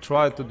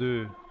tried to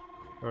do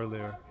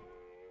earlier.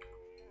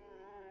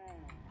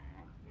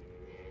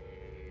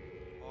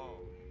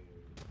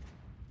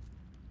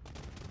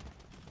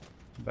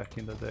 Back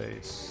in the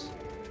days.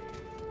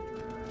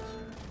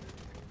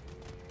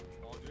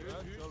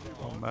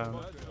 man.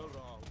 मैं चल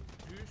रहा हूँ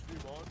जी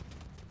श्रीमान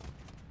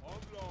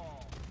हमला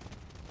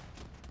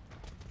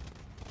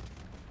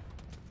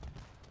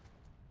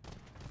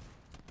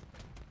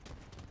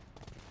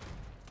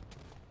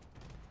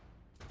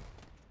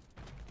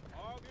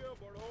आगे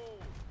बढ़ो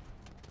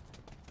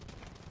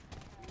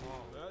हाँ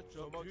मैं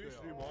चमक गया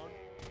श्रीमान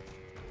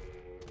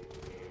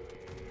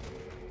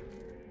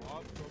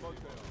आप चमक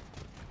गया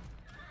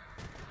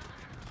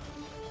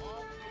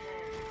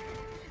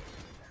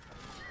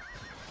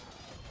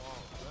हाँ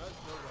मैं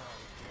चल रहा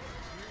हूँ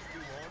जी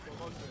श्रीमान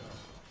चमक गया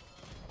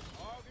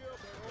आगे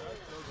बढ़ो मैं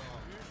चल रहा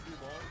हूँ जी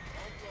श्रीमान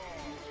हमला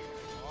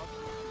आप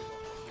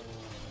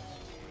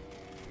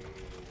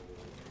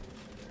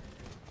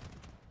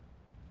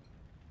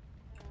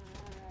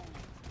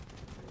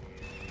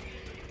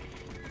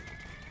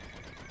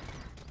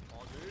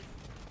आदेश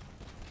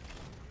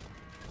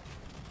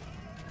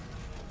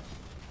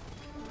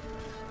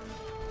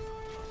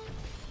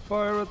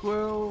Fire at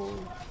will.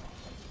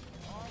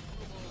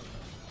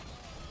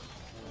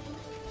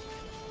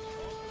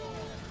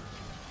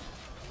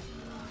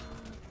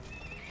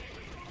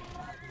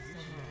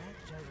 मैं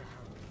चल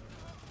रहा हूँ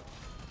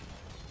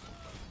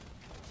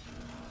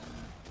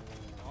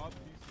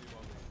आपकी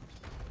सेवा में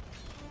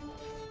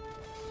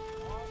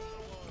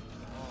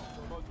हाँ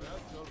समझ मैं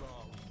चल रहा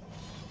हूँ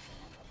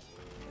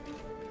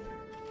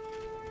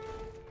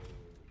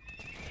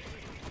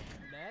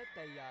मैं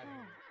तैयार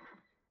हूँ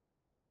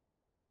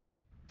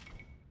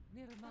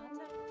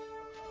Nirmata.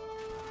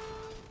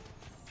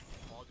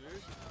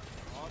 आदेश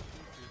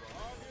आपकी सेवा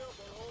आगे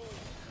बढ़ो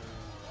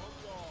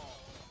हमला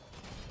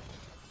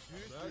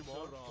जी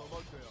श्रीमान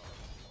समझ गया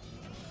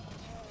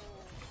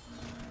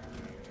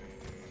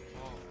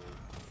हाँ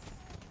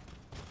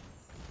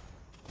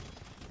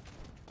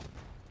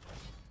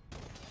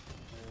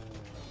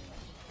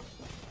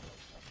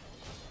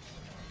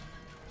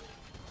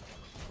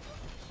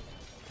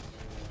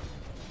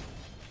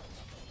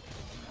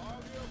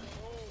आगे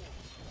बढ़ो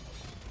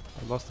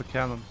I lost the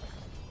cannon.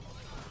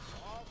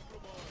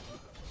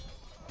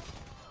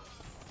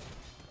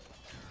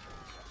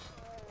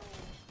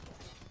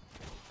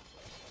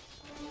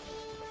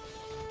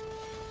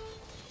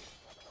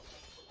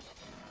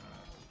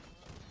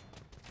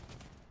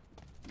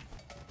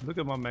 Look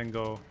at my men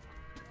go.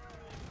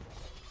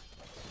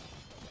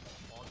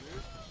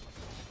 आदेश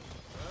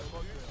मैं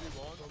समझ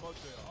श्रीमान समझ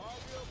गया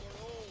आगे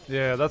बढ़ो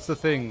Yeah, that's the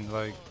thing.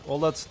 Like all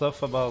that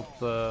stuff about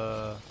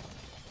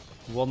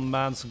one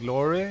man's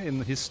glory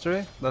in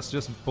history, that's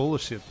just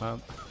bullshit,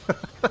 man.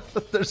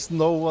 There's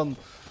no one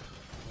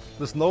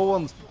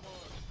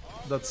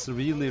that's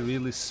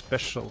really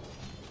special,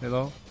 you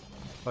know?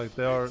 Like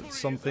there are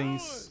some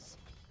things,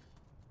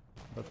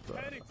 but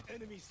Panicked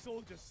enemy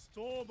soldiers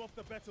storm off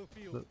the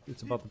battlefield.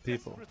 it's about the in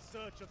people. desperate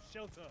search of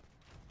shelter.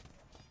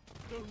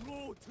 The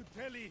road to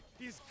Delhi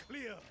is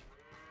clear.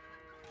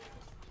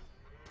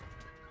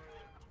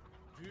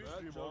 जी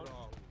श्रीमान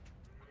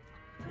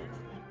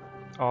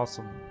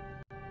Awesome.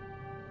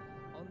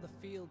 On the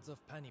fields of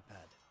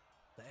Panipad,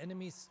 the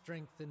enemy's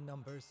strength in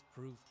numbers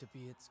proved to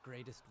be its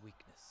greatest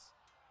weakness.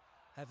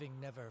 Having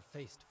never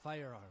faced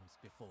firearms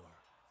before,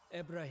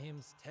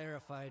 Ibrahim's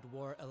terrified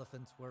war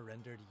elephants were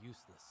rendered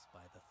useless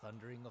by the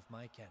thundering of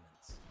my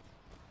cannons.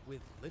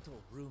 With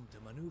little room to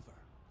maneuver,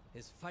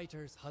 his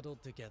fighters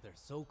huddled together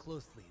so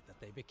closely that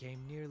they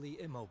became nearly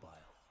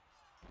immobile.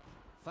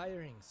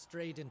 Firing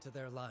straight into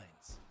their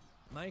lines,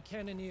 my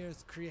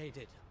cannoneers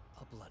created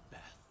a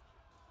bloodbath.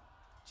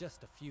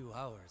 Just a few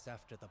hours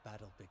after the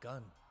battle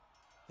begun,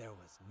 there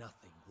was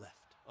nothing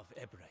left of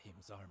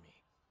Ibrahim's army.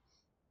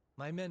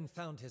 My men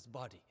found his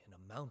body in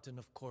a mountain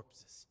of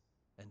corpses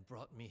and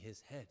brought me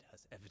his head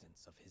as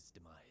evidence of his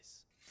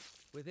demise.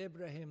 With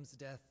Ibrahim's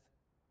death,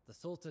 the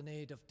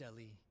Sultanate of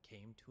Delhi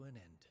came to an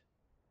end.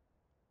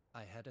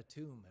 I had a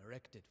tomb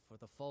erected for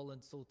the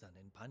fallen Sultan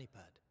in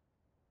Panipad,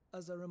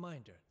 as a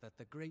reminder that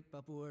the great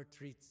Babur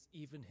treats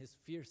even his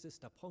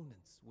fiercest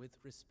opponents with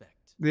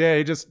respect. Yeah,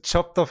 he just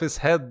chopped off his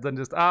head and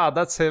just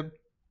that's him.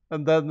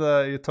 And then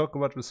you talk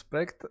about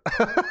respect.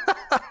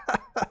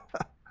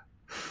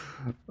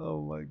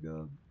 Oh my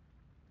god.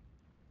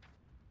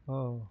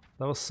 Oh,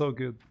 that was so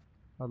good.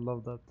 I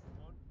love that.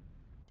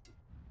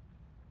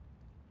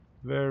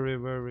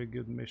 Very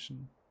good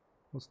mission.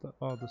 What's that?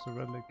 Oh, there's a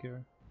relic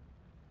here.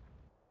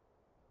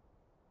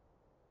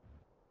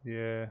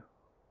 Yeah.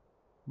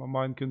 My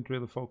mind couldn't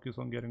really focus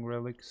on getting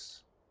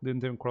relics.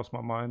 Didn't even cross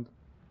my mind.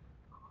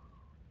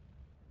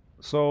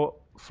 So,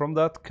 from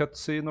that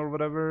cutscene or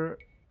whatever,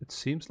 it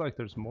seems like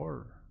there's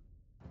more.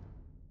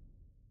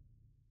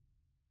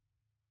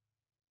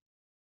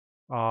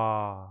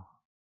 Ah.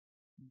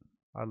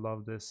 I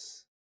love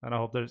this. And I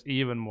hope there's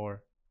even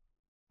more.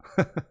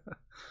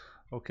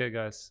 Okay,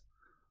 guys.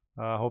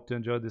 I hope you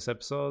enjoyed this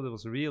episode. It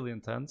was really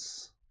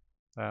intense.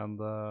 And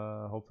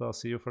hopefully I'll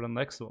see you for the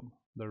next one.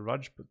 The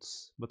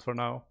Rajputs. But for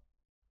now,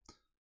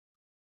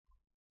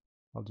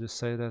 I'll just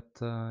say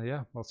that,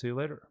 yeah, I'll see you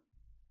later.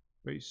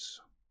 Peace.